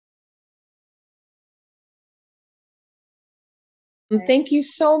Thank you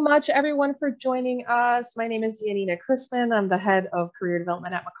so much, everyone, for joining us. My name is Janina Crispin. I'm the head of career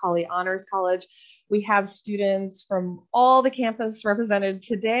development at Macaulay Honors College. We have students from all the campus represented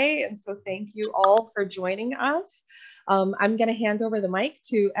today, and so thank you all for joining us. I'm going to hand over the mic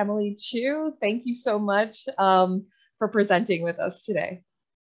to Emily Chu. Thank you so much for presenting with us today.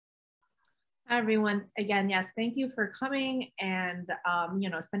 Hi, everyone. Again, yes, thank you for coming and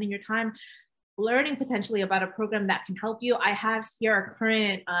spending your time learning potentially about a program that can help you. I have here a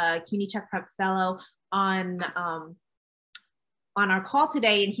current CUNY Tech Prep fellow on our call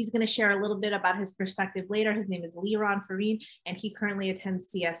today, and he's going to share a little bit about his perspective later. His name is Liron Farine, and he currently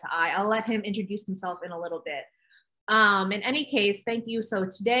attends CSI. I'll let him introduce himself in a little bit. In any case, thank you. So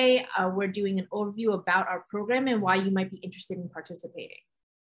today we're doing an overview about our program and why you might be interested in participating.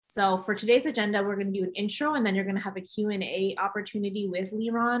 So for today's agenda, we're going to do an intro, and then you're going to have a Q&A opportunity with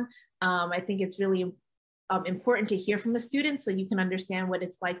Liron. I think it's really important to hear from the students so you can understand what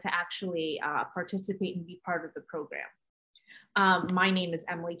it's like to actually participate and be part of the program. My name is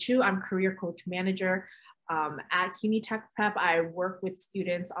Emily Chu. I'm career coach manager at CUNY Tech Prep. I work with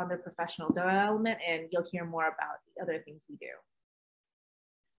students on their professional development, and you'll hear more about the other things we do.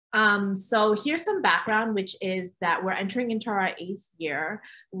 So here's some background, which is that we're entering into our 8th year.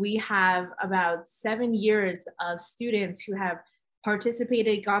 We have about 7 years of students who have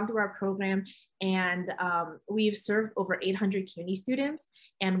participated, gone through our program, and we've served over 800 CUNY students,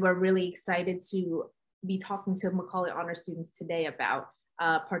 and we're really excited to be talking to Macaulay Honors students today about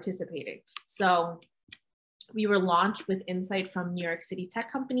participating. So we were launched with insight from New York City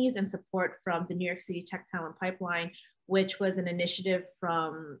tech companies and support from the New York City Tech Talent Pipeline, which was an initiative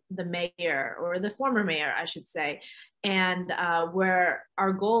from the mayor, or the former mayor, I should say, and where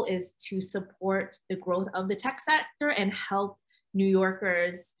our goal is to support the growth of the tech sector and help New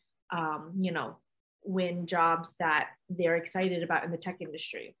Yorkers, win jobs that they're excited about in the tech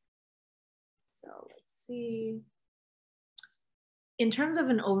industry. So let's see. In terms of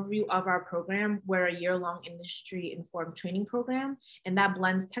an overview of our program, we're a year-long industry-informed training program, and that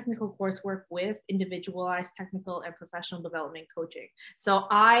blends technical coursework with individualized technical and professional development coaching. So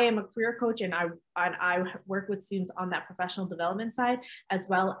I am a career coach, and I work with students on that professional development side, as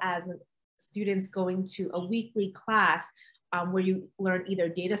well as students going to a weekly class where you learn either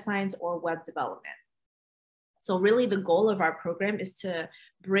data science or web development. So really the goal of our program is to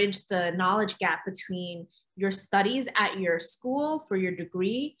bridge the knowledge gap between your studies at your school for your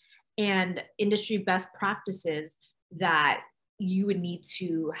degree and industry best practices that you would need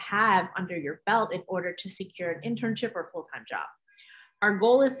to have under your belt in order to secure an internship or full-time job. Our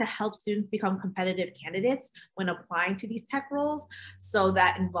goal is to help students become competitive candidates when applying to these tech roles. So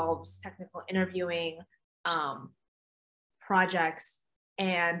that involves technical interviewing, projects,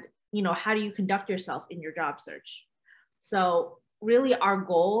 and how do you conduct yourself in your job search. So really our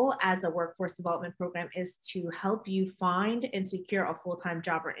goal as a workforce development program is to help you find and secure a full-time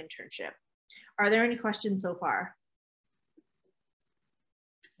job or internship. Are there any questions so far?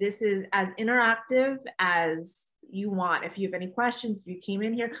 This is as interactive as you want. If you have any questions, if you came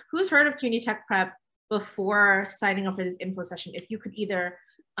in here, who's heard of CUNY Tech Prep before signing up for this info session? If you could either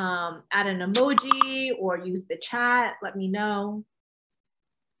add an emoji or use the chat, let me know.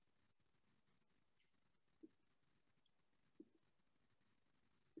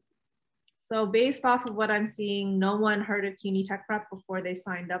 So based off of what I'm seeing, no one heard of CUNY Tech Prep before they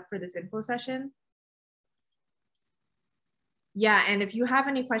signed up for this info session. Yeah, and if you have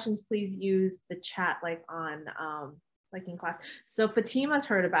any questions, please use the chat like in class. So Fatima's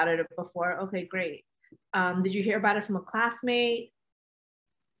heard about it before. Okay, great. Did you hear about it from a classmate,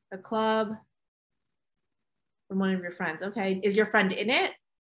 a club, from one of your friends? Okay, is your friend in it?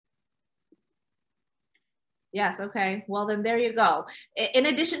 Yes, okay. Well, then there you go. In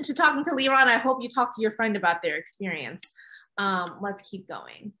addition to talking to Liron, I hope you talk to your friend about their experience. Let's keep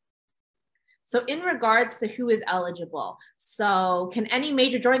going. So in regards to who is eligible, so can any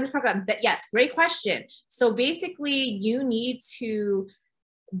major join this program? Yes, great question. So basically you need to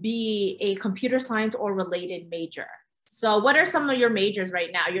be a computer science or related major. So what are some of your majors right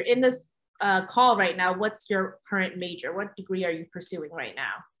now? You're in this call right now. What's your current major? What degree are you pursuing right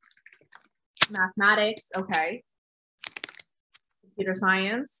now? Mathematics, okay. Computer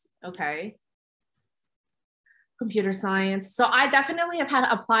science, okay. Computer science. So I definitely have had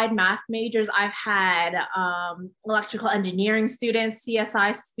applied math majors. I've had electrical engineering students,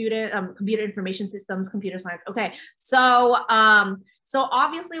 CSI student, computer information systems, computer science. Okay, so so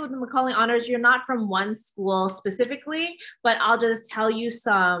obviously with the Macaulay Honors, you're not from one school specifically, but I'll just tell you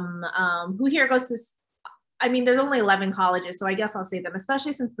some, who here goes to I mean, there's only 11 colleges, so I guess I'll say them,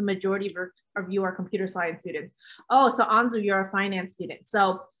 especially since the majority of you are computer science students. Oh, so Anzu, you're a finance student.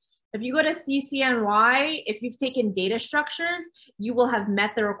 So if you go to CCNY, if you've taken data structures, you will have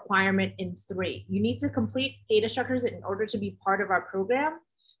met the requirement in 3. You need to complete data structures in order to be part of our program,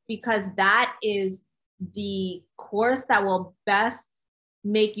 because that is the course that will best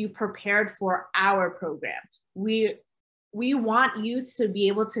make you prepared for our program. We want you to be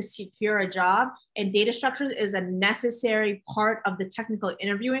able to secure a job, and data structures is a necessary part of the technical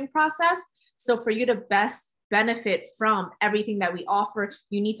interviewing process. So for you to best benefit from everything that we offer,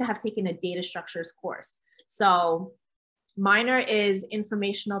 you need to have taken a data structures course. So minor is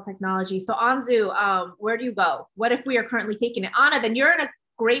informational technology. So Anzu, where do you go? What if we are currently taking it? Anna, then you're in a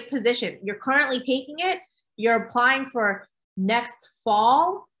great position. You're currently taking it. You're applying for next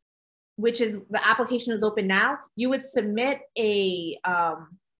fall, which is, the application is open now. You would submit a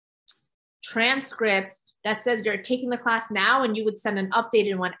transcript that says you're taking the class now, and you would send an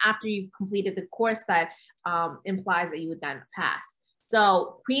updated one after you've completed the course that implies that you would then pass.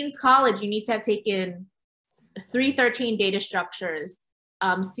 So Queens College, you need to have taken 313 data structures.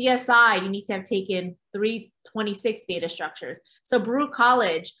 CSI, you need to have taken 326 data structures. So Baruch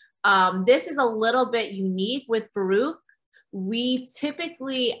College, this is a little bit unique with Baruch. We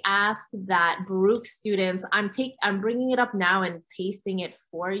typically ask that Baruch students, I'm bringing it up now and pasting it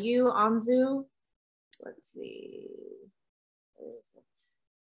for you, Anzu. Let's see, where is it?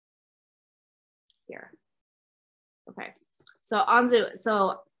 Here. Okay, so Anzu,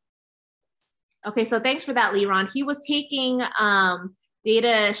 so thanks for that, Liron. He was taking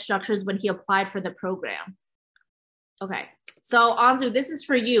data structures when he applied for the program. Okay, so Anzu, this is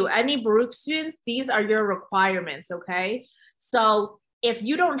for you. Any Baruch students, these are your requirements, okay? So if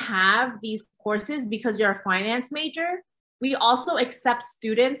you don't have these courses because you're a finance major, we also accept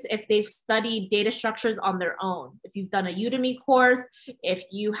students if they've studied data structures on their own. If you've done a Udemy course, if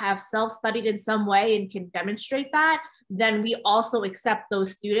you have self-studied in some way and can demonstrate that, then we also accept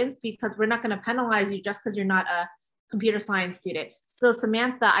those students, because we're not going to penalize you just because you're not a computer science student. So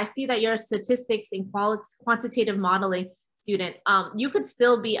Samantha, I see that you're a statistics and quantitative modeling student. You could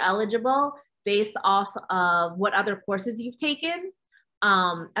still be eligible based off of what other courses you've taken,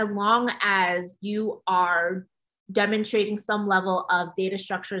 as long as you are demonstrating some level of data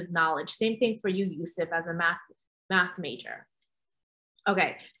structures knowledge. Same thing for you, Yusuf, as a math major.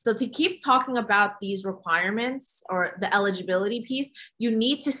 Okay, so to keep talking about these requirements or the eligibility piece, you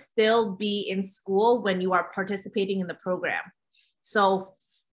need to still be in school when you are participating in the program. So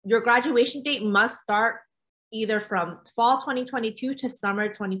your graduation date must start either from fall 2022 to summer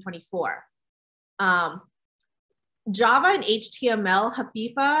 2024. Java and HTML,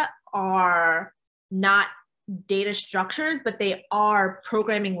 Hafifa, are not data structures, but they are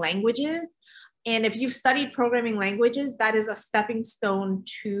programming languages. And if you've studied programming languages, that is a stepping stone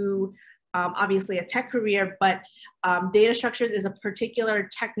to obviously a tech career, but data structures is a particular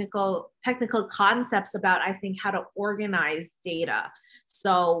technical concepts about, I think, how to organize data.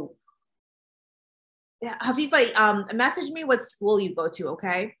 So Hafifa, message me what school you go to,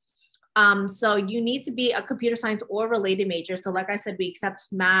 okay? So you need to be a computer science or related major. So like I said, we accept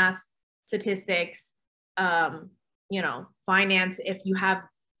math, statistics, finance, if you have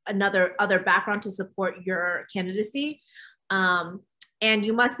other background to support your candidacy. And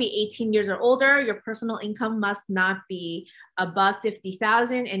you must be 18 years or older. Your personal income must not be above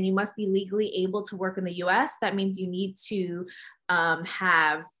 50,000, and you must be legally able to work in the US. That means you need to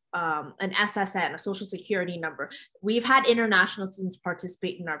have an SSN, a social security number. We've had international students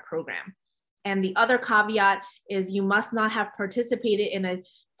participate in our program. And the other caveat is you must not have participated in a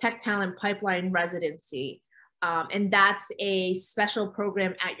tech talent pipeline residency. And that's a special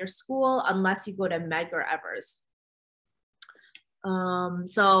program at your school unless you go to Meg or Evers.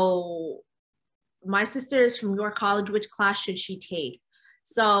 So my sister is from your college. Which class should she take?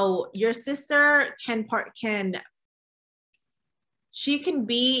 So your sister can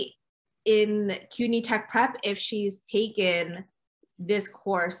be in CUNY Tech Prep if she's taken this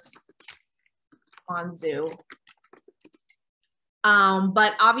course on Zoom.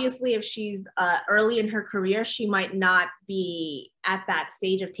 But obviously if she's early in her career, she might not be at that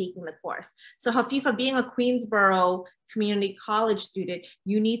stage of taking the course. So Hafifa, being a Queensborough Community College student,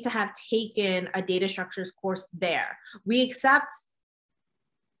 you need to have taken a data structures course there. We accept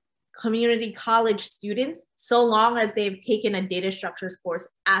community college students so long as they've taken a data structures course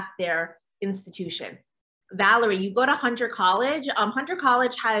at their institution. Valerie, you go to Hunter College. Hunter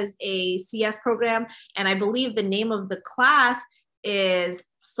College has a CS program, and I believe the name of the class is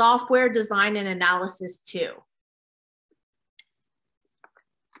Software Design and Analysis 2.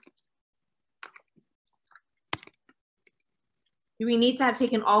 we need to have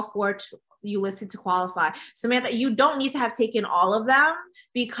taken all 4 you listed to qualify. Samantha, you don't need to have taken all of them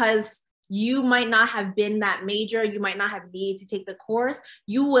because you might not have been that major. You might not have needed to take the course.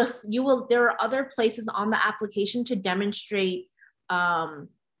 You will, there are other places on the application to demonstrate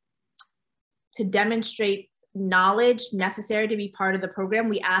knowledge necessary to be part of the program.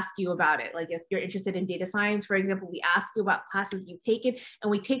 We ask you about it. Like if you're interested in data science, for example, we ask you about classes you've taken, and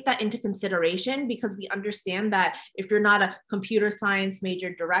we take that into consideration because we understand that if you're not a computer science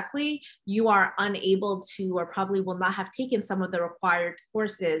major directly, you are unable to, or probably will not have taken some of the required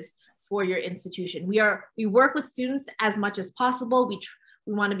courses for your institution. We work with students as much as possible.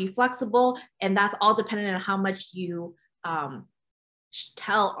 We want to be flexible, and that's all dependent on how much you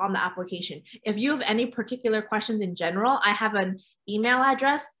tell on the application. If you have any particular questions in general, I have an email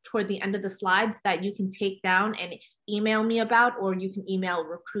address toward the end of the slides that you can take down and email me about, or you can email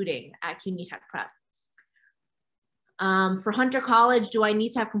recruiting@CUNY Tech Prep. For Hunter College, do I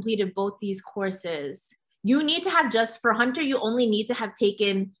need to have completed both these courses? You need to have, just for Hunter, you only need to have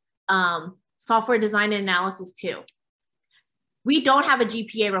taken software design and analysis 2. We don't have a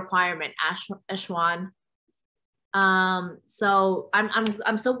GPA requirement, Ashwan. So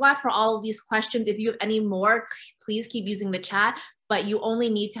I'm so glad for all of these questions. If you have any more, please keep using the chat, but you only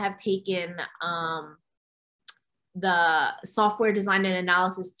need to have taken the software design and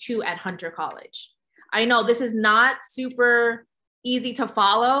analysis 2 at Hunter College. I know this is not super easy to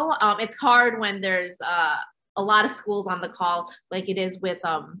follow. It's hard when there's a lot of schools on the call, like it is with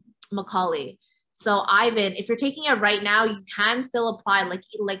Macaulay. So Ivan, if you're taking it right now, you can still apply. Like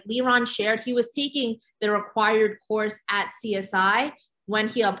Leron shared, he was taking the required course at CSI when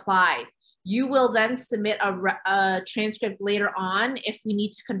he applied. You will then submit a transcript later on if we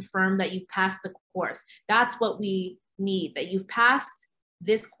need to confirm that you've passed the course. That's what we need, that you've passed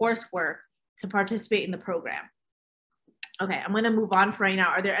this coursework to participate in the program. Okay, I'm gonna move on for right now.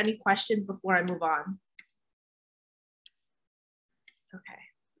 Are there any questions before I move on? Okay.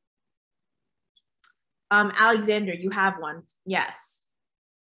 Alexander, you have one. Yes.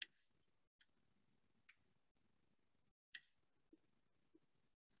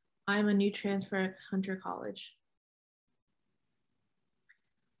 I'm a new transfer at Hunter College.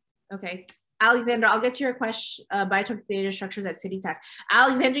 Okay. Alexander, I'll get to your question. Biotopic data structures at City Tech.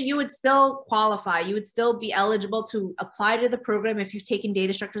 Alexander, you would still qualify. You would still be eligible to apply to the program if you've taken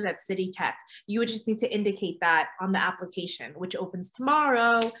data structures at City Tech. You would just need to indicate that on the application, which opens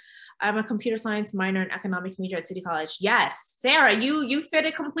tomorrow. I'm a computer science minor and economics major at City College. Yes, Sarah, you fit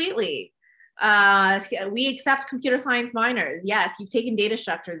it completely. We accept computer science minors. Yes, you've taken data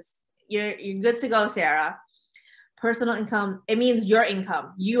structures. You're good to go, Sarah. Personal income, it means your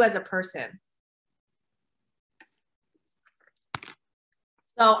income, you as a person.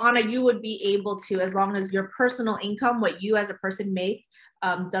 So Anna, you would be able to, as long as your personal income, what you as a person make,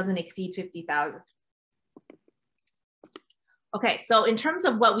 doesn't exceed 50,000. Okay, so in terms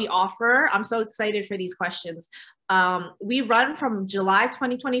of what we offer, I'm so excited for these questions. We run from July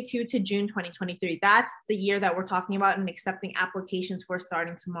 2022 to June 2023. That's the year that we're talking about and accepting applications for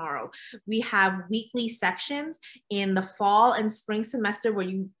starting tomorrow. We have weekly sections in the fall and spring semester where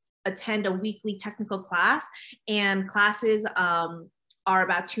you attend a weekly technical class, and classes are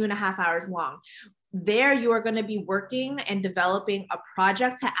about 2.5 hours long. There, you are going to be working and developing a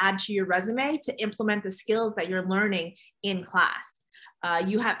project to add to your resume to implement the skills that you're learning in class.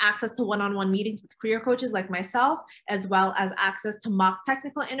 You have access to one-on-one meetings with career coaches like myself, as well as access to mock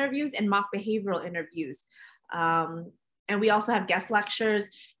technical interviews and mock behavioral interviews. And we also have guest lectures,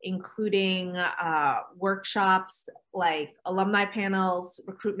 including workshops like alumni panels,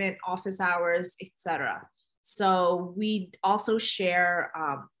 recruitment office hours, etc. So we also share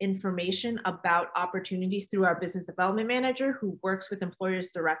information about opportunities through our business development manager who works with employers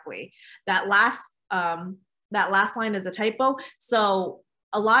directly. That last line is a typo. So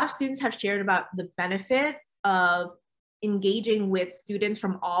a lot of students have shared about the benefit of engaging with students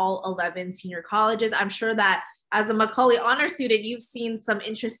from all 11 senior colleges. I'm sure that as a Macaulay Honors student, you've seen some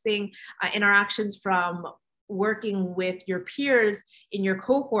interesting interactions from working with your peers in your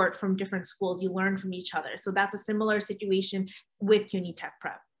cohort from different schools. You learn from each other. So that's a similar situation with CUNY Tech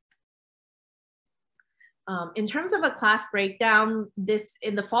Prep. In terms of a class breakdown, this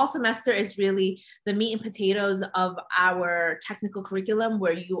in the fall semester is really the meat and potatoes of our technical curriculum,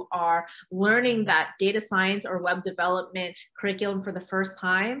 where you are learning that data science or web development curriculum for the first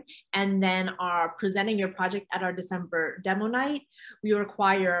time, and then are presenting your project at our December demo night. We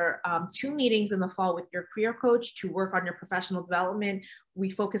require 2 meetings in the fall with your career coach to work on your professional development. We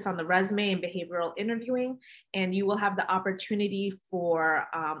focus on the resume and behavioral interviewing, and you will have the opportunity for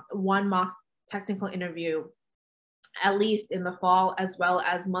 1 mock technical interview at least in the fall, as well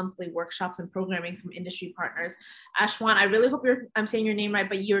as monthly workshops and programming from industry partners. Ashwan, I really hope I'm saying your name right,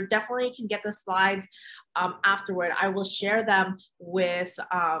 but you definitely can get the slides afterward. I will share them with,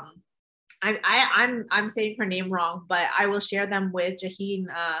 I'm saying her name wrong, but I will share them with Jaheen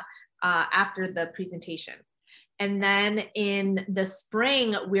after the presentation. And then in the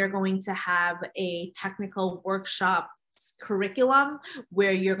spring, we're going to have a technical workshop curriculum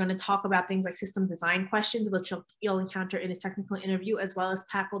where you're going to talk about things like system design questions, which you'll encounter in a technical interview, as well as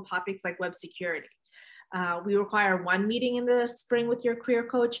tackle topics like web security. We require 1 meeting in the spring with your career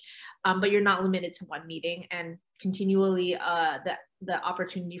coach, but you're not limited to 1 meeting, and continually the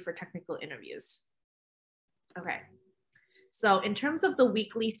opportunity for technical interviews. Okay. So in terms of the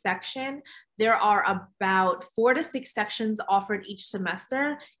weekly section, there are about 4 to 6 sections offered each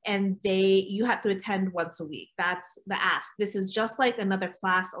semester, and you have to attend once a week. That's the ask. This is just like another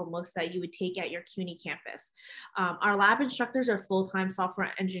class almost that you would take at your CUNY campus. Our lab instructors are full-time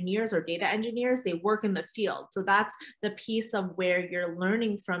software engineers or data engineers. They work in the field. So that's the piece of where you're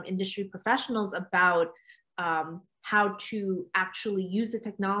learning from industry professionals about how to actually use the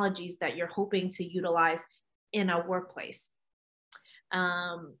technologies that you're hoping to utilize in a workplace.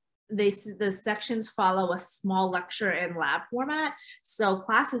 The sections follow a small lecture and lab format. So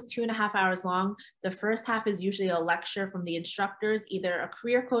class is 2.5 hours long. The first half is usually a lecture from the instructors, either a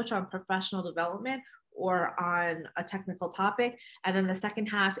career coach on professional development or on a technical topic. And then the second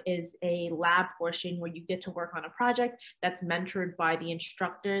half is a lab portion where you get to work on a project that's mentored by the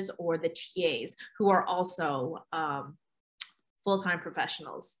instructors or the TAs, who are also full-time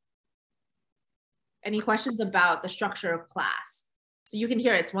professionals. Any questions about the structure of class? So you can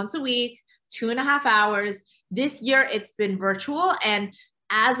hear it's once a week, 2.5 hours. This year it's been virtual, and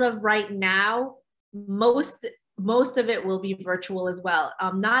as of right now, most of it will be virtual as well.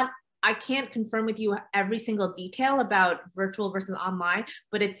 I can't confirm with you every single detail about virtual versus online,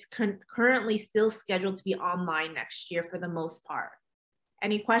 but it's currently still scheduled to be online next year for the most part.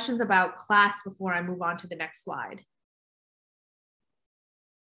 Any questions about class before I move on to the next slide?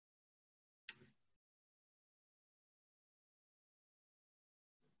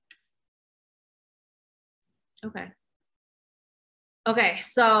 Okay,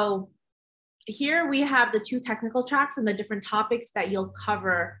 so here we have the 2 technical tracks and the different topics that you'll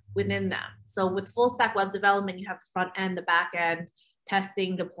cover within them. So with full stack web development, you have the front end, the back end,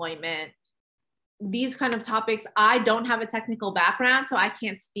 testing, deployment, these kind of topics. I don't have a technical background, so I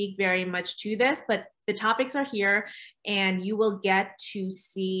can't speak very much to this, but the topics are here and you will get to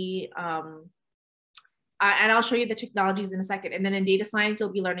see, and I'll show you the technologies in a second. And then in data science,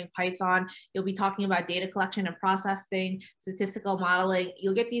 you'll be learning Python. You'll be talking about data collection and processing, statistical modeling.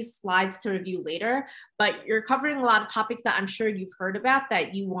 You'll get these slides to review later, but you're covering a lot of topics that I'm sure you've heard about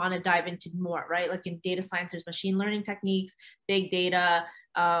that you want to dive into more, right? Like in data science, there's machine learning techniques, big data,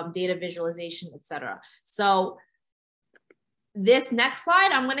 data visualization, etc. So this next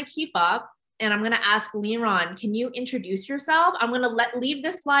slide, I'm going to keep up. And I'm going to ask Liron, can you introduce yourself? I'm going to leave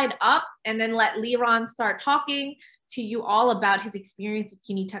this slide up and then let Liron start talking to you all about his experience with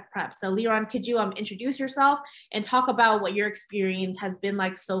CUNY Tech Prep. So Liron, could you introduce yourself and talk about what your experience has been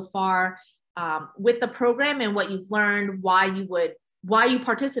like so far with the program and what you've learned, why you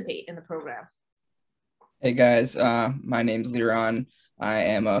participate in the program? Hey guys, my name's Liron. I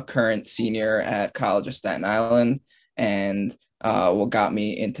am a current senior at College of Staten Island, and what got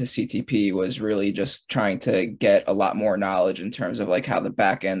me into CTP was really just trying to get a lot more knowledge in terms of like how the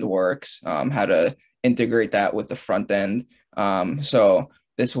back end works, how to integrate that with the front end. So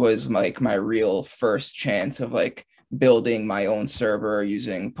this was like my real first chance of like building my own server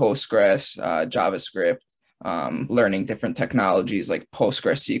using Postgres, JavaScript, learning different technologies like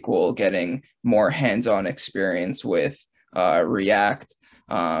PostgreSQL, getting more hands-on experience with React.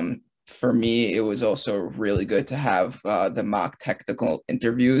 For me, it was also really good to have the mock technical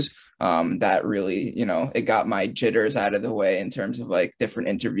interviews. That really, it got my jitters out of the way in terms of like different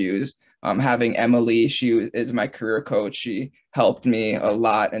interviews. Having Emily, she is my career coach. She helped me a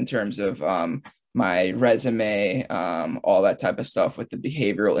lot in terms of my resume, all that type of stuff with the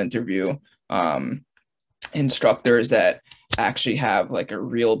behavioral interview. Instructors that actually have like a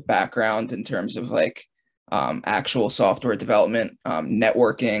real background in terms of like actual software development,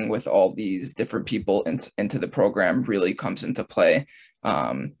 networking with all these different people into the program really comes into play.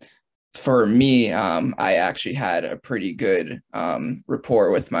 For me, I actually had a pretty good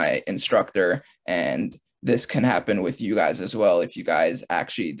rapport with my instructor, and this can happen with you guys as well if you guys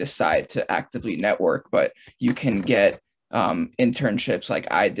actually decide to actively network, but you can get internships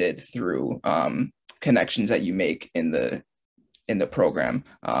like I did through connections that you make in in the program.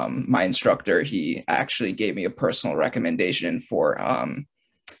 My instructor, he actually gave me a personal recommendation for an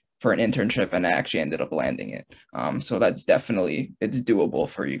internship, and I actually ended up landing it. So that's definitely, it's doable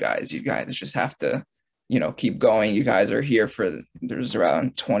for you guys. You guys just have to, keep going. You guys are here there's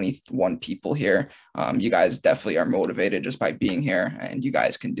around 21 people here. You guys definitely are motivated just by being here, and you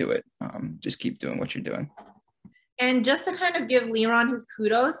guys can do it. Just keep doing what you're doing. And just to kind of give Liron his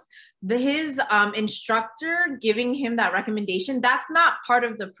kudos, his instructor giving him that recommendation, that's not part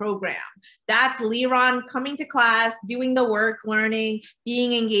of the program. That's Liron coming to class, doing the work, learning,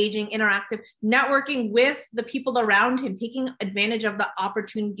 being engaging, interactive, networking with the people around him, taking advantage of the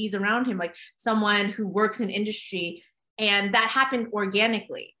opportunities around him, like someone who works in industry. And that happened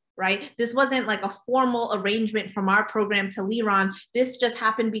organically, right? This wasn't like a formal arrangement from our program to Liron. This just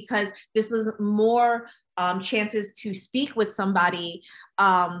happened because this was more chances to speak with somebody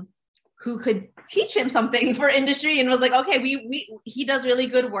who could teach him something for industry, and was like, okay, he does really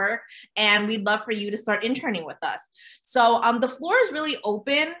good work, and we'd love for you to start interning with us. So the floor is really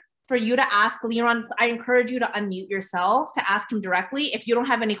open for you to ask Liron. I encourage you to unmute yourself to ask him directly. If you don't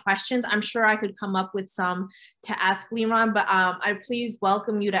have any questions, I'm sure I could come up with some to ask Liron, but I please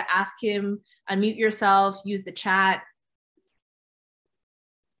welcome you to ask him, unmute yourself, use the chat.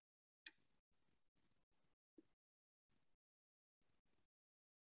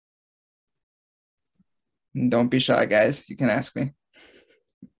 Don't be shy, guys. You can ask me.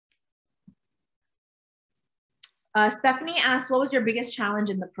 Stephanie asked, what was your biggest challenge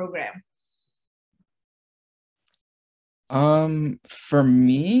in the program? For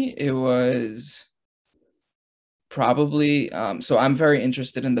me, it was probably, so I'm very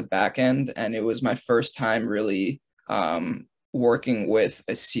interested in the back end, and it was my first time really working with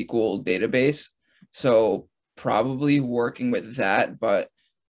a SQL database. So probably working with that, but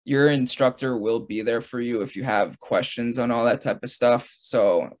your instructor will be there for you if you have questions on all that type of stuff.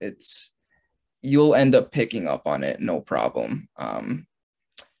 So you'll end up picking up on it, no problem. And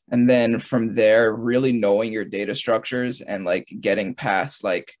then from there, really knowing your data structures and like getting past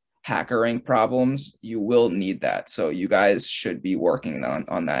like hacker rank problems, you will need that. So you guys should be working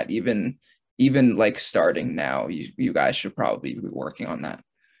on that. Even like starting now, you guys should probably be working on that.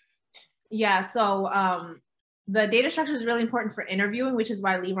 Yeah, so the data structure is really important for interviewing, which is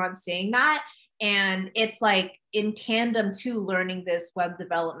why Liron's saying that. And it's like in tandem to learning this web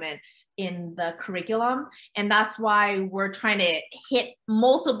development in the curriculum. And that's why we're trying to hit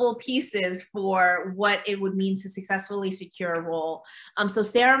multiple pieces for what it would mean to successfully secure a role. So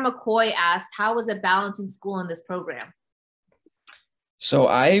Sarah McCoy asked, how was it balancing school in this program? So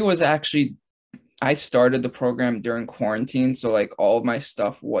I started the program during quarantine. So like all of my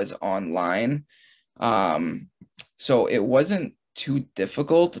stuff was online. So it wasn't too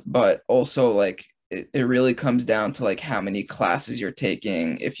difficult, but also like it really comes down to like how many classes you're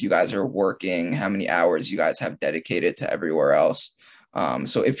taking, if you guys are working, how many hours you guys have dedicated to everywhere else.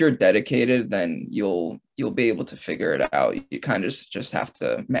 So if you're dedicated, then you'll be able to figure it out. You kind of just have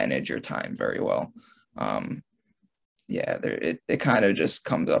to manage your time very well. Yeah, it kind of just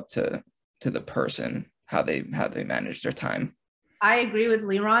comes up to the person, how they manage their time. I agree with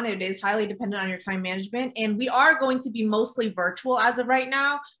Liron. It is highly dependent on your time management, and we are going to be mostly virtual as of right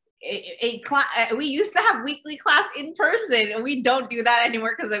now. We used to have weekly class in person, and we don't do that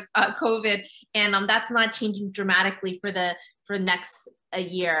anymore because of COVID, and that's not changing dramatically for next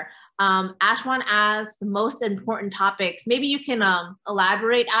year. Ashwan asked the most important topics. Maybe you can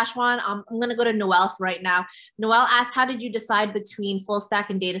elaborate, Ashwan. I'm going to go to Noel right now. Noel asked, how did you decide between full stack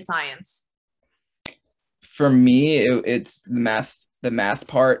and data science? For me, it's the math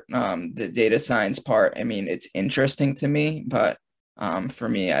part, the data science part. I mean, it's interesting to me, but for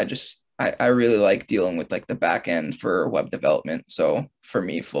me, I really like dealing with like the back end for web development. So for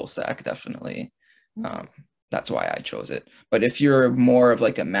me, full stack definitely. That's why I chose it. But if you're more of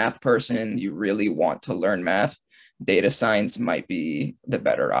like a math person, you really want to learn math, data science might be the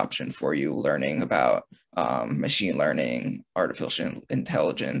better option for you, learning about machine learning, artificial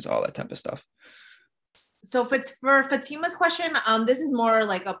intelligence, all that type of stuff. So for Fatima's question, this is more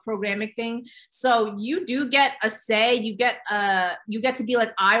like a programming thing. So you do get a say. You get to be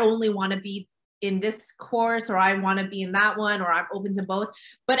like, I only want to be in this course, or I want to be in that one, or I'm open to both.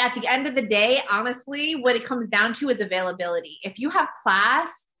 But at the end of the day, honestly, what it comes down to is availability. If you have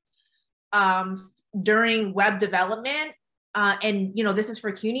class during web development, and this is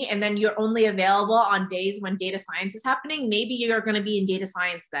for CUNY, and then you're only available on days when data science is happening, maybe you're going to be in data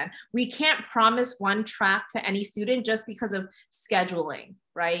science then. We can't promise one track to any student just because of scheduling,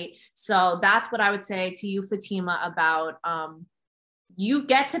 right? So that's what I would say to you, Fatima, about you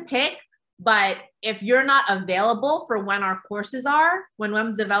get to pick, But if you're not available for when our courses are, when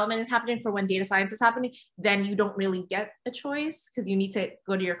web development is happening, for when data science is happening, then you don't really get a choice because you need to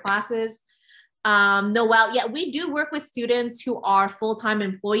go to your classes. Noel, yeah, we do work with students who are full-time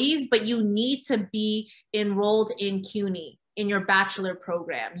employees, but you need to be enrolled in CUNY in your bachelor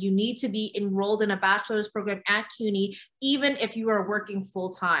program. You need to be enrolled in a bachelor's program at CUNY, even if you are working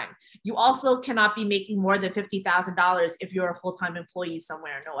full-time. You also cannot be making more than $50,000 if you're a full-time employee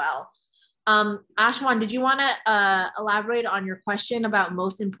somewhere, Noel. Ashwan, did you want to elaborate on your question about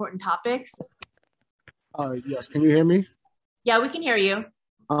most important topics? Yes, can you hear me? Yeah, we can hear you.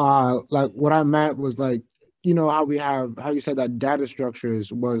 Like what I meant was like, you know how you said that data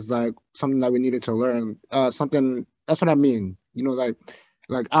structures was like something that we needed to learn. Something that's what I mean. You know, like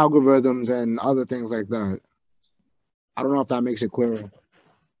algorithms and other things like that. I don't know if that makes it clearer.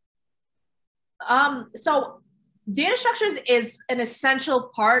 So data structures is an essential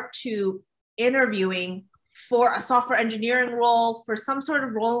part to interviewing for a software engineering role, for some sort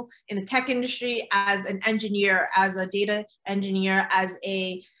of role in the tech industry as an engineer, as a data engineer, as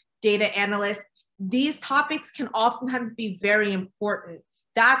a data analyst. These topics can oftentimes be very important.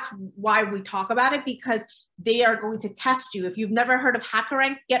 That's why we talk about it, because they are going to test you. If you've never heard of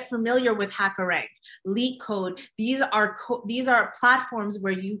HackerRank, get familiar with HackerRank, LeetCode. These are platforms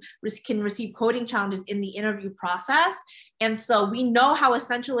where you can receive coding challenges in the interview process. And so we know how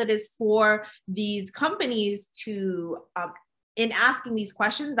essential it is for these companies to, in asking these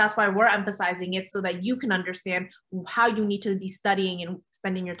questions. That's why we're emphasizing it, so that you can understand how you need to be studying and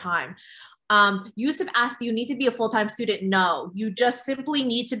spending your time. Yusuf asked, do you need to be a full-time student? No, you just simply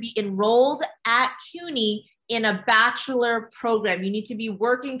need to be enrolled at CUNY in a bachelor program. You need to be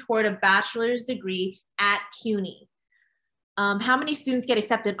working toward a bachelor's degree at CUNY. How many students get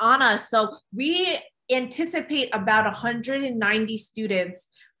accepted on us? So we anticipate about 190 students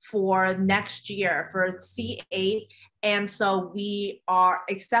for next year for C8. And so we are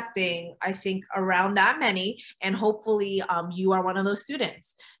accepting, I think, around that many, and hopefully you are one of those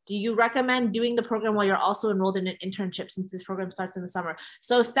students. Do you recommend doing the program while you're also enrolled in an internship, since this program starts in the summer?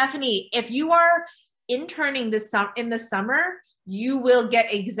 So Stephanie, if you are interning in the summer, you will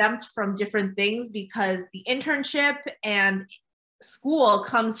get exempt from different things because the internship and school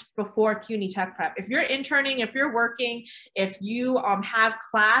comes before CUNY Tech Prep. If you're interning, if you're working, if you have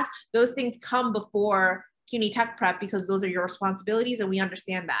class, those things come before CUNY Tech Prep because those are your responsibilities, and we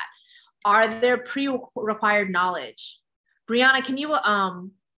understand that. Are there pre-required knowledge? Brianna, can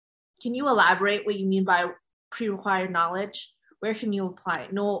you elaborate what you mean by pre-required knowledge? Where can you apply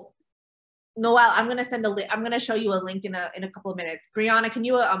it? Noel, I'm gonna send a link. I'm gonna show you a link in a couple of minutes. Brianna, can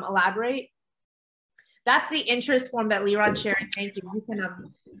you elaborate? That's the interest form that Liron's sharing. Thank you. You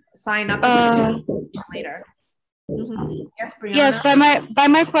can sign up later. Mm-hmm. Yes, Brianna. Yes, by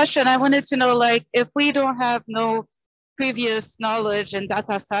my question, I wanted to know, like, if we don't have no previous knowledge in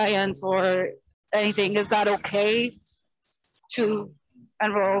data science or anything, is that okay to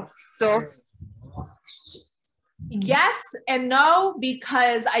enroll still? Yes and no,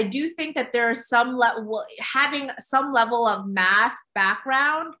 because I do think that there is having some level of math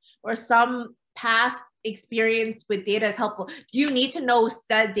background or some past experience with data is helpful. Do you need to know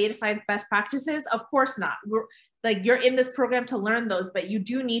that data science best practices? Of course not. You're in this program to learn those, but you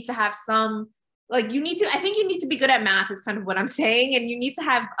do need to have some, I think you need to be good at math is kind of what I'm saying. And you need to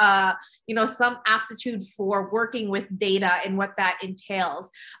have, some aptitude for working with data and what that entails.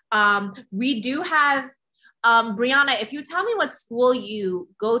 We do have, Brianna, if you tell me what school you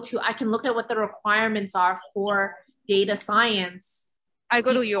go to, I can look at what the requirements are for data science. I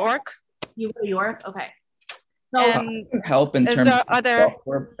go to York. You go to York? Okay. So help in terms of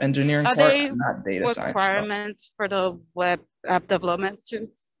software engineering part, not data science. Requirements for the web app development too?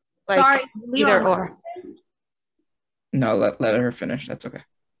 Like, sorry, either or. No, let her finish. That's okay.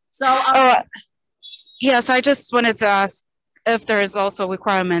 So yes, I just wanted to ask if there is also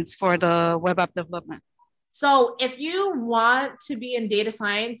requirements for the web app development. So if you want to be in data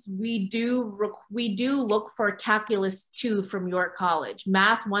science, we do look for Calculus 2 from York College,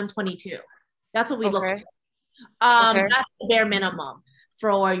 Math 122. That's what we look for. That's the bare minimum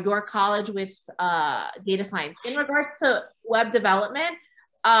for York College with data science. In regards to web development,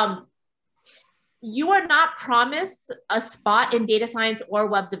 you are not promised a spot in data science or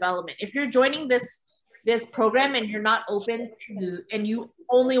web development. If you're joining this program and you're not open to, and you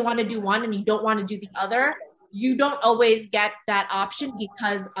only want to do one and you don't want to do the other, you don't always get that option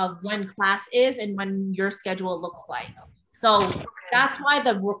because of when class is and when your schedule looks like. So that's why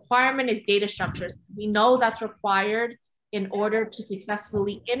the requirement is data structures. We know that's required in order to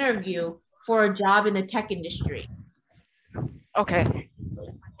successfully interview for a job in the tech industry. Okay,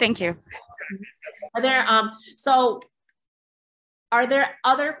 thank you. Are there, are there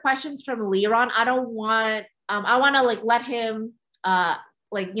other questions from Liron? I don't want, I want to like let him,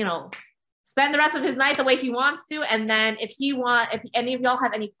 like, you know, spend the rest of his night the way he wants to. And then if any of y'all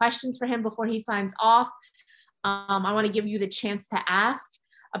have any questions for him before he signs off, I want to give you the chance to ask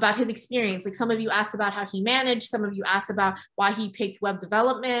about his experience. Like some of you asked about how he managed, some of you asked about why he picked web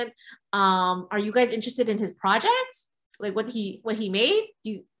development. Are you guys interested in his project? Like what he made?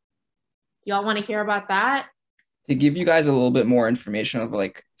 Y'all want to hear about that? To give you guys a little bit more information of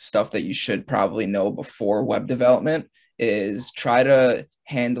like stuff that you should probably know before web development is try to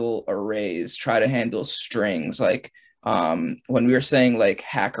handle arrays, try to handle strings. Like when we were saying like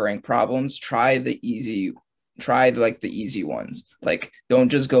hacker rank problems, try like the easy ones. Like don't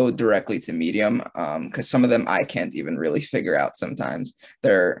just go directly to medium because some of them I can't even really figure out sometimes.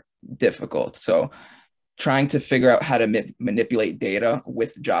 They're difficult. So trying to figure out how to manipulate data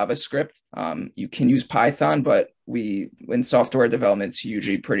with JavaScript. You can use Python, but in software development, it's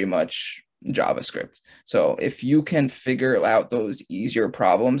usually pretty much JavaScript. So if you can figure out those easier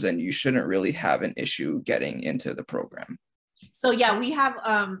problems, then you shouldn't really have an issue getting into the program. So yeah, we have,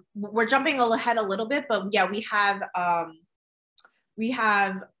 we're jumping ahead a little bit, but yeah, we have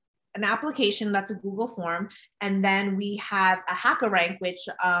an application that's a Google form, and then we have a HackerRank, which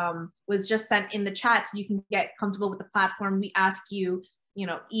was just sent in the chat, so you can get comfortable with the platform. We ask you, you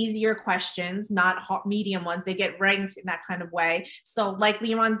know, easier questions, not medium ones. They get ranked in that kind of way. So like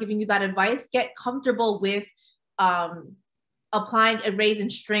Liron's giving you that advice, get comfortable with applying arrays and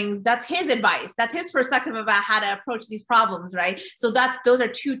strings. That's his advice. That's his perspective about how to approach these problems, right? So those are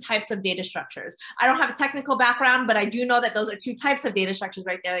two types of data structures. I don't have a technical background, but I do know that those are two types of data structures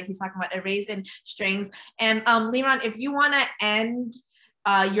right there. Like he's talking about arrays and strings. And Liron, if you want to end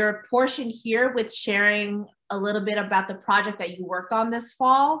your portion here with sharing a little bit about the project that you worked on this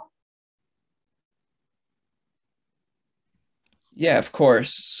fall. Yeah, of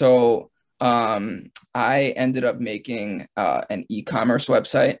course. So I ended up making an e-commerce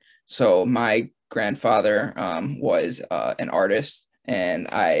website. So my grandfather was an artist, and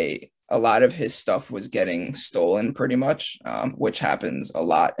a lot of his stuff was getting stolen pretty much, which happens a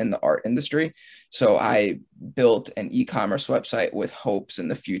lot in the art industry. So I built an e-commerce website with hopes in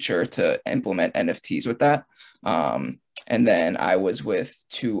the future to implement NFTs with that. And then I was with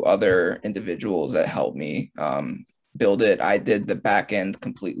two other individuals that helped me build it. I did the back end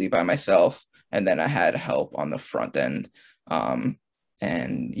completely by myself, and then I had help on the front end. And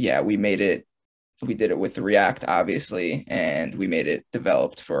yeah, we did it with React, obviously, and we made it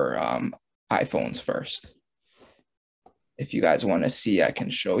developed for iPhones first. If you guys want to see, I can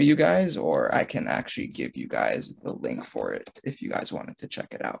show you guys, or I can actually give you guys the link for it if you guys wanted to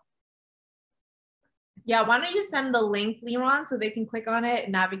check it out. Yeah, why don't you send the link, Liron, so they can click on it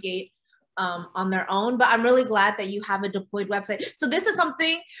and navigate on their own. But I'm really glad that you have a deployed website. So this is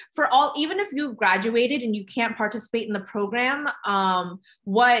something for all, even if you've graduated and you can't participate in the program,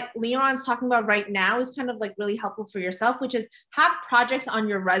 what Liron's talking about right now is kind of like really helpful for yourself, which is have projects on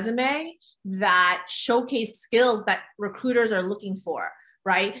your resume that showcase skills that recruiters are looking for.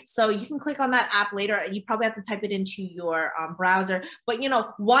 Right? So you can click on that app later. You probably have to type it into your browser. But, you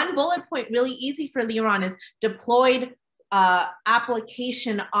know, one bullet point really easy for Liron is deployed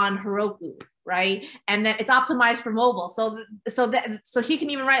application on Heroku, right? And then it's optimized for mobile. So he can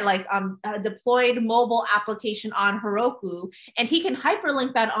even write like a deployed mobile application on Heroku, and he can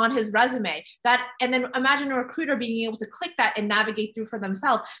hyperlink that on his resume. And then imagine a recruiter being able to click that and navigate through for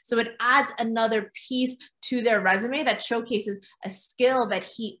themselves. So it adds another piece to their resume that showcases a skill that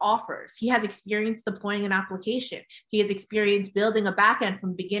he offers. He has experience deploying an application. He has experience building a backend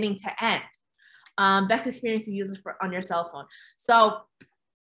from beginning to end. Best experience to use it on your cell phone. So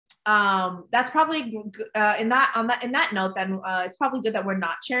that's probably in that note. Then it's probably good that we're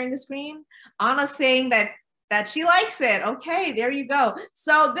not sharing the screen. Anna's saying that she likes it. Okay, there you go.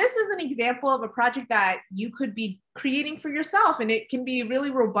 So this is an example of a project that you could be creating for yourself, and it can be a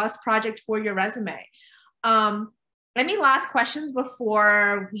really robust project for your resume. Any last questions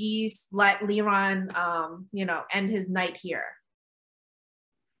before we let Liron, you know, end his night here?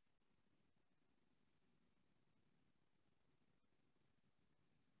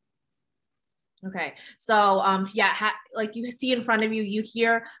 Okay, so yeah, like you see in front of you, you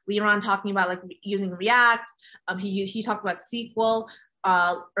hear Liron talking about like using React. He talked about SQL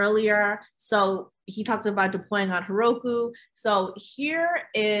earlier. So he talked about deploying on Heroku. So here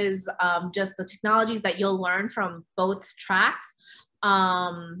is just the technologies that you'll learn from both tracks.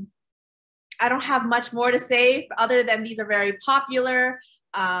 I don't have much more to say other than these are very popular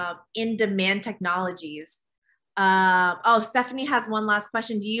in-demand technologies. Oh, Stephanie has one last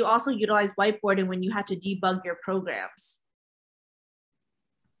question. Do you also utilize whiteboarding when you had to debug your programs?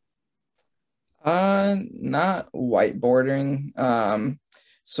 Not whiteboarding.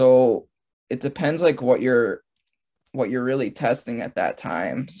 So it depends like what you're really testing at that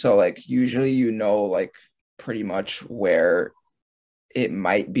time. So like usually you know like pretty much where it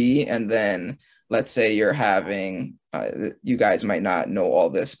might be, and then let's say you're having you guys might not know all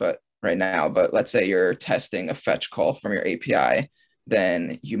this but right now, but let's say you're testing a fetch call from your API,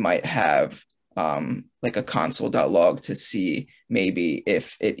 then you might have like a console.log to see maybe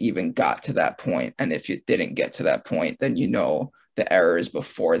if it even got to that point, and if it didn't get to that point, then you know the errors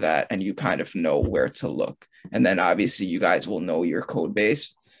before that and you kind of know where to look. And then obviously you guys will know your code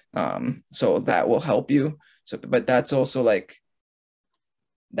base, so that will help you. So but that's also like,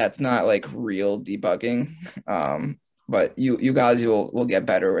 that's not like real debugging, but you guys will get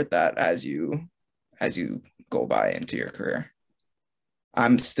better with that as you go by into your career.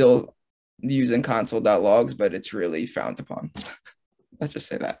 I'm still using console.logs, but it's really frowned upon. Let's just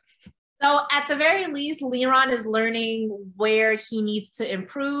say that. So at the very least, Liron is learning where he needs to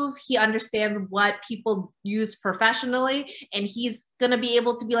improve. He understands what people use professionally, and he's going to be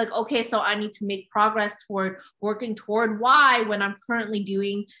able to be like, okay, so I need to make progress toward working toward Y when I'm currently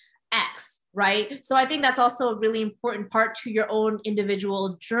doing X, right? So I think that's also a really important part to your own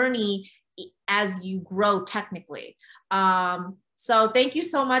individual journey as you grow technically. So thank you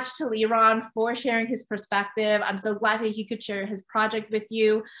so much to Liron for sharing his perspective. I'm so glad that he could share his project with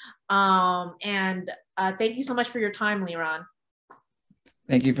you. Thank you so much for your time, Liron.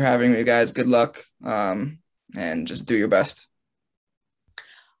 Thank you for having me, guys. Good luck, and just do your best.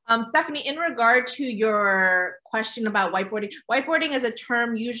 Stephanie, in regard to your question about whiteboarding, whiteboarding is a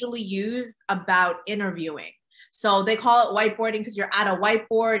term usually used about interviewing. So they call it whiteboarding because you're at a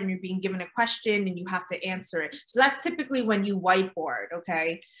whiteboard and you're being given a question and you have to answer it. So that's typically when you whiteboard,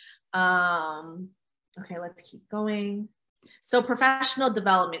 okay? Okay, let's keep going. So professional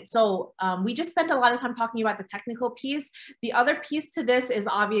development. So we just spent a lot of time talking about the technical piece. The other piece to this is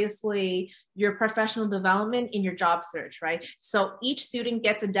obviously your professional development in your job search, right? So each student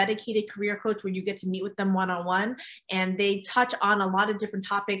gets a dedicated career coach where you get to meet with them one-on-one, and they touch on a lot of different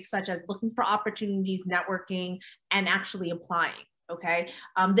topics such as looking for opportunities, networking, and actually applying, okay?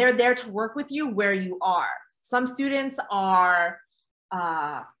 They're there to work with you where you are. Some students are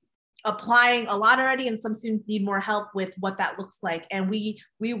applying a lot already, and some students need more help with what that looks like. And we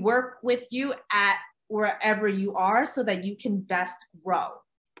work with you at wherever you are so that you can best grow.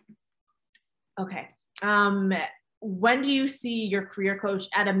 Okay. When do you see your career coach?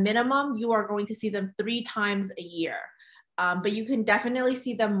 At a minimum, you are going to see them 3 times a year. But you can definitely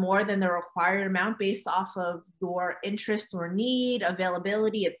see them more than the required amount based off of your interest or need,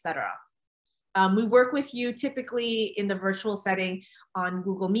 availability, etc. We work with you typically in the virtual setting on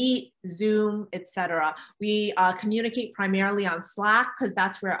Google Meet, Zoom, etc. We communicate primarily on Slack because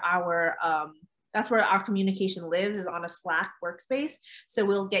that's where our communication lives, is on a Slack workspace. So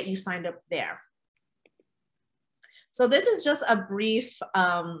we'll get you signed up there. So this is just a brief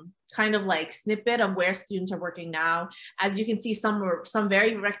kind of like snippet of where students are working now. As you can see, some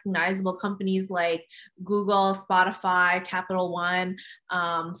very recognizable companies like Google, Spotify, Capital One,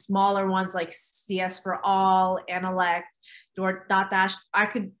 smaller ones like CS for All, Analect, Dotdash,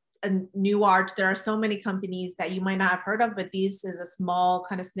 New Arch. There are so many companies that you might not have heard of, but this is a small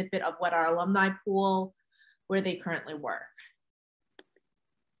kind of snippet of what our alumni pool, where they currently work.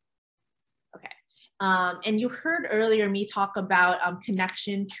 And you heard earlier me talk about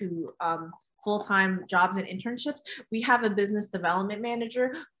connection to full-time jobs and internships. We have a business development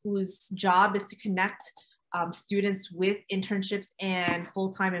manager whose job is to connect students with internships and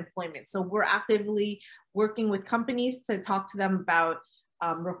full-time employment. So we're actively working with companies to talk to them about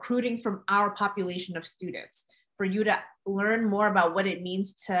recruiting from our population of students, for you to learn more about what it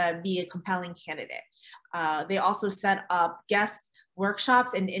means to be a compelling candidate. They also set up guest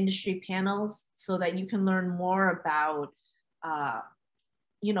workshops and industry panels so that you can learn more about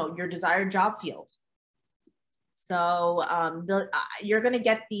your desired job field. So you're going to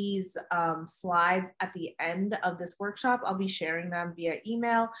get these slides at the end of this workshop. I'll be sharing them via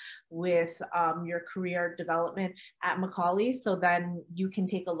email with your career development at Macaulay, so then you can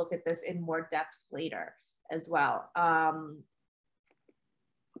take a look at this in more depth later as well.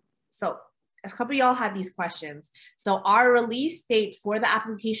 So a couple of y'all had these questions. So our release date for the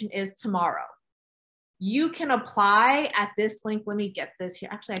application is tomorrow. You can apply at this link. Let me get this here.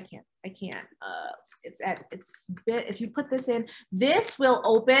 Actually, I can't. If you put this in, this will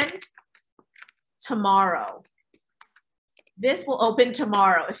open tomorrow. This will open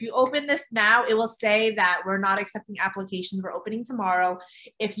tomorrow. If you open this now, it will say that we're not accepting applications. We're opening tomorrow.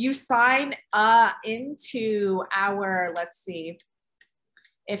 If you sign into our, let's see,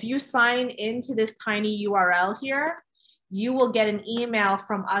 if you sign into this tiny URL here, you will get an email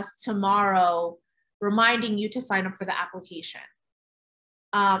from us tomorrow reminding you to sign up for the application.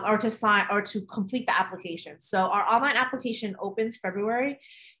 Or to complete the application. So our online application opens February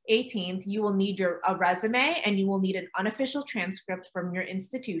 18th. You will need a resume, and you will need an unofficial transcript from your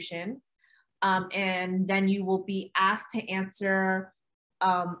institution. And then you will be asked to answer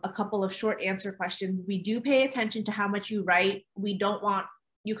a couple of short answer questions. We do pay attention to how much you write.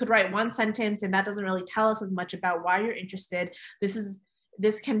 You could write one sentence, and that doesn't really tell us as much about why you're interested.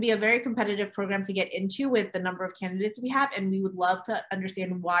 This can be a very competitive program to get into with the number of candidates we have, and we would love to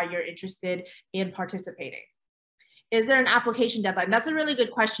understand why you're interested in participating. Is there an application deadline? That's a really good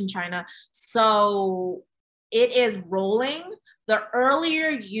question, China. So it is rolling. The earlier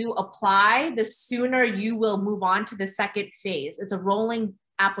you apply, the sooner you will move on to the second phase. It's a rolling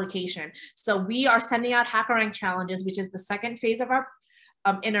application. So we are sending out HackerRank challenges, which is the second phase of our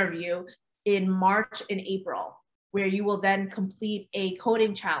interview, in March and April, where you will then complete a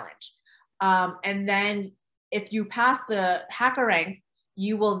coding challenge. And then if you pass the HackerRank,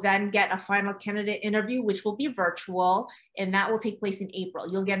 you will then get a final candidate interview, which will be virtual, and that will take place in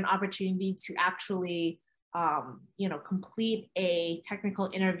April. You'll get an opportunity to actually complete a technical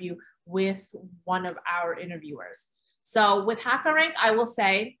interview with one of our interviewers. So with HackerRank, I will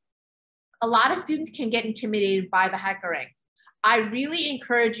say a lot of students can get intimidated by the HackerRank. I really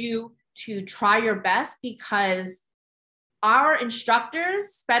encourage you to try your best, because our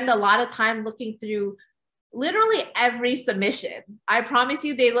instructors spend a lot of time looking through literally every submission. I promise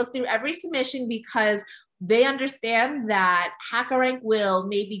you, they look through every submission because they understand that HackerRank will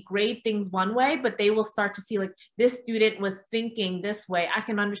maybe grade things one way, but they will start to see, like, this student was thinking this way. I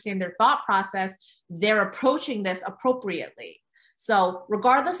can understand their thought process. They're approaching this appropriately. So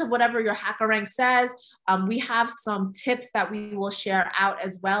regardless of whatever your HackerRank says, we have some tips that we will share out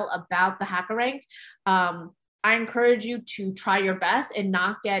as well about the HackerRank. I encourage you to try your best and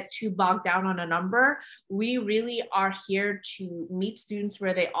not get too bogged down on a number. We really are here to meet students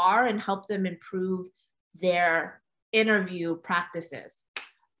where they are and help them improve their interview practices.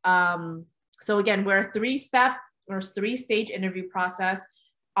 So again, we're a three-stage interview process.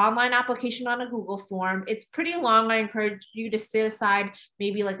 Online application on a Google form. It's pretty long. I encourage you to sit aside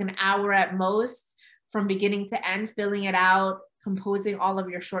maybe like an hour at most from beginning to end, filling it out, composing all of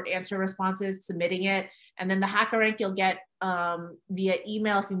your short answer responses, submitting it. And then the HackerRank you'll get via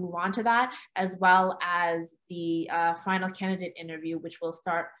email if you move on to that, as well as the final candidate interview, which will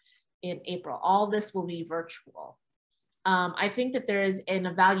start in April. All this will be virtual. I think that there is an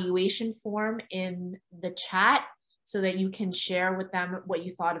evaluation form in the chat so that you can share with them what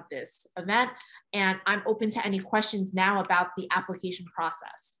you thought of this event. And I'm open to any questions now about the application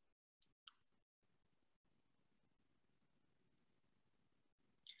process.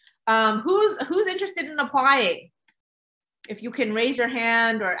 Who's interested in applying? If you can raise your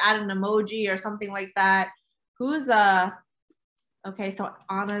hand or add an emoji or something like that. Okay, so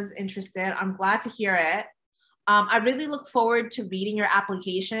Anna's interested. I'm glad to hear it. I really look forward to reading your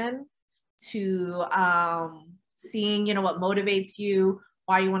application, to seeing, what motivates you,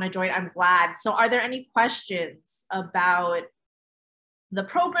 why you want to join. I'm glad. So are there any questions about the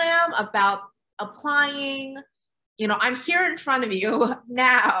program, about applying? I'm here in front of you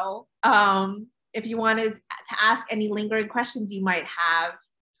now. If you wanted to ask any lingering questions you might have,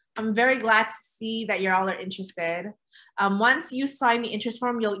 I'm very glad to see that you all are interested. Once you sign the interest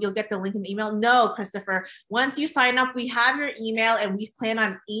form, you'll get the link in the email. No, Christopher, once you sign up, we have your email and we plan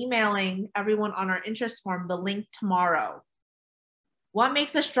on emailing everyone on our interest form the link tomorrow. What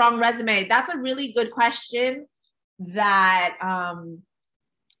makes a strong resume? That's a really good question. That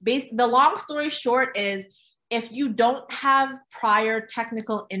the long story short is, if you don't have prior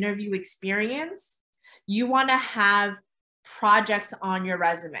technical interview experience, you want to have projects on your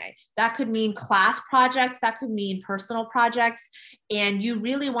resume. That could mean class projects, that could mean personal projects, and you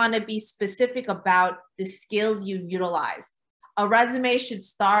really want to be specific about the skills you utilized. A resume should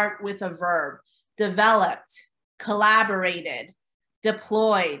start with a verb: developed, collaborated,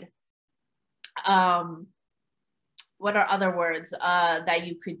 deployed. What are other words that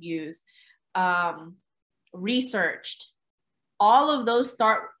you could use? Researched. All of those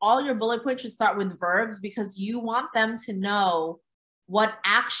all your bullet points should start with verbs, because you want them to know what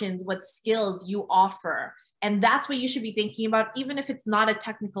actions, what skills you offer And that's what you should be thinking about, even if it's not a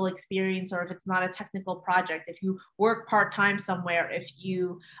technical experience or if it's not a technical project. If you work part-time somewhere, if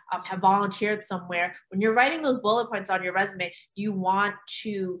you have volunteered somewhere, when you're writing those bullet points on your resume, you want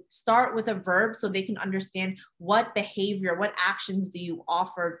to start with a verb so they can understand what behavior, what actions do you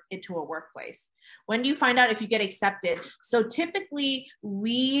offer into a workplace. When do you find out if you get accepted? So typically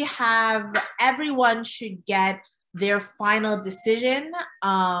everyone should get their final decision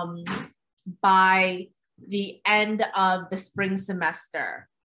by the end of the spring semester.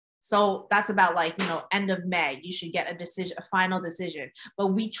 So that's about end of May, you should get a final decision. But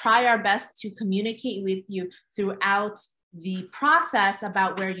we try our best to communicate with you throughout the process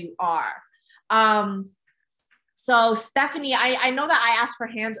about where you are. So Stephanie, I know that I asked for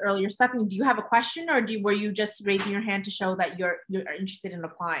hands earlier. Stephanie, do you have a question, or were you just raising your hand to show that you're interested in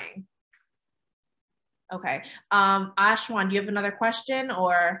applying? Okay, Ashwan, do you have another question,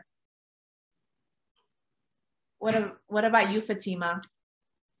 or? What about you, Fatima?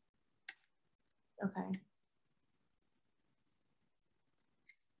 Okay.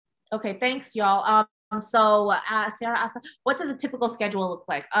 Okay, thanks, y'all. So Sarah asked, what does a typical schedule look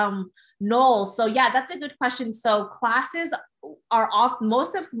like? Noel, so yeah, that's a good question. So classes are off,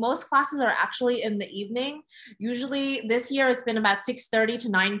 most classes are actually in the evening. Usually this year it's been about 6:30 to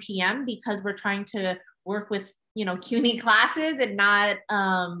 9 p.m. because we're trying to work with, CUNY classes and not,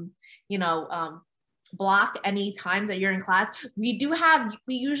 block any times that you're in class. We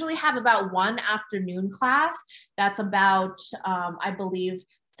usually have about one afternoon class that's about, I believe,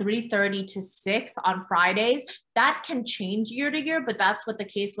 3:30 to 6 on Fridays. That can change year to year, but that's what the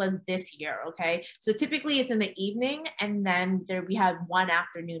case was this year, okay? So typically it's in the evening, and then we have one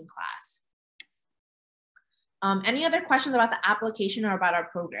afternoon class. Any other questions about the application or about our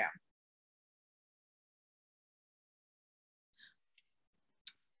program?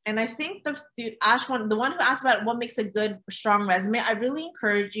 And I think Ashwan, the one who asked about what makes a good, strong resume, I really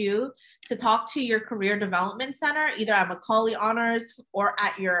encourage you to talk to your career development center, either at Macaulay Honors or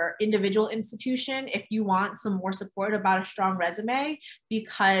at your individual institution, if you want some more support about a strong resume,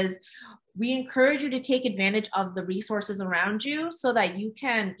 because we encourage you to take advantage of the resources around you so that you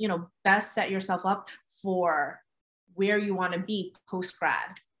can, best set yourself up for where you want to be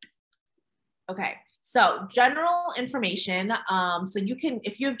post-grad. Okay. So general information, so you can,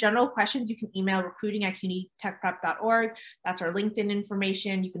 if you have general questions, you can email recruiting@cunytechprep.org. That's our LinkedIn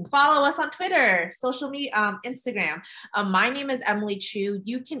information. You can follow us on Twitter, social media, Instagram. My name is Emily Chu.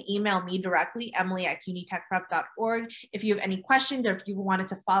 You can email me directly, emily@cunytechprep.org, if you have any questions or if you wanted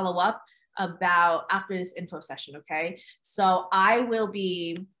to follow up about after this info session, okay? So I will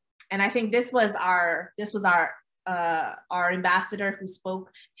be, and I think this was our ambassador who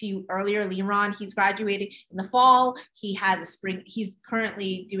spoke to you earlier, Liron. He's graduating in the fall. He's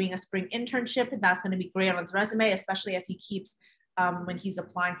currently doing a spring internship, and that's going to be great on his resume, especially as he keeps when he's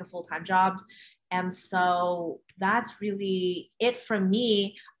applying for full-time jobs. And so that's really it from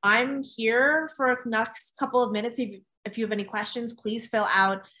me. I'm here for the next couple of minutes. If you have any questions, please fill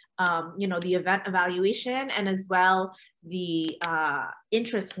out the event evaluation, and as well the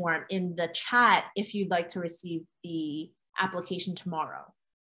interest form in the chat if you'd like to receive the application tomorrow.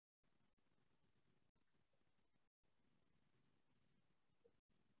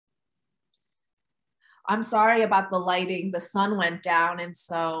 I'm sorry about the lighting. The sun went down, and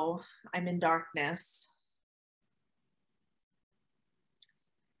so I'm in darkness.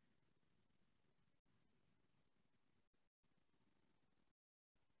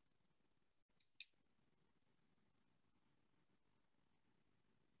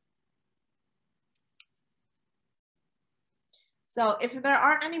 So if there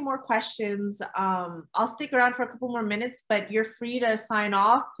aren't any more questions, I'll stick around for a couple more minutes, but you're free to sign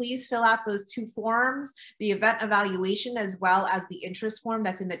off. Please fill out those two forms, the event evaluation as well as the interest form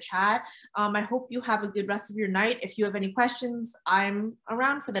that's in the chat. I hope you have a good rest of your night. If you have any questions, I'm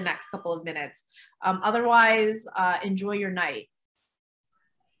around for the next couple of minutes. Otherwise, enjoy your night.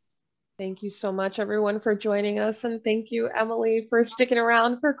 Thank you so much, everyone, for joining us. And thank you, Emily, for sticking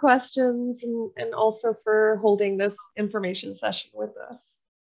around for questions and also for holding this information session with us.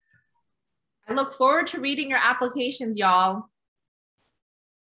 I look forward to reading your applications, y'all.